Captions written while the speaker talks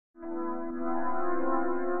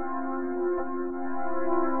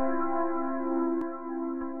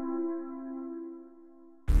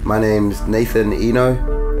My name's Nathan Eno.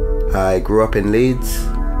 I grew up in Leeds.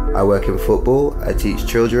 I work in football. I teach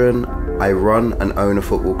children. I run and own a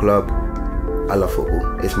football club. I love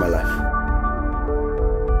football. It's my life.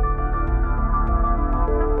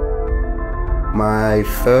 My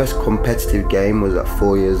first competitive game was at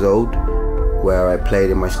 4 years old, where I played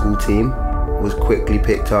in my school team. Was quickly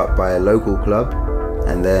picked up by a local club,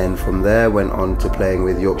 and then from there went on to playing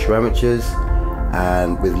with Yorkshire Amateurs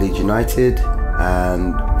and with Leeds United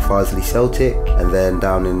and Farsley Celtic, and then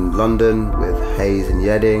down in London with Hayes and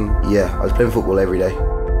Yeading. Yeah, I was playing football every day.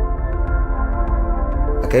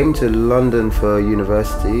 I came to London for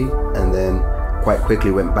university and then quite quickly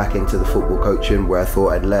went back into the football coaching, where I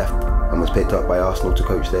thought I'd left, and was picked up by Arsenal to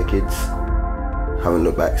coach their kids. Haven't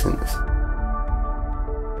looked back since.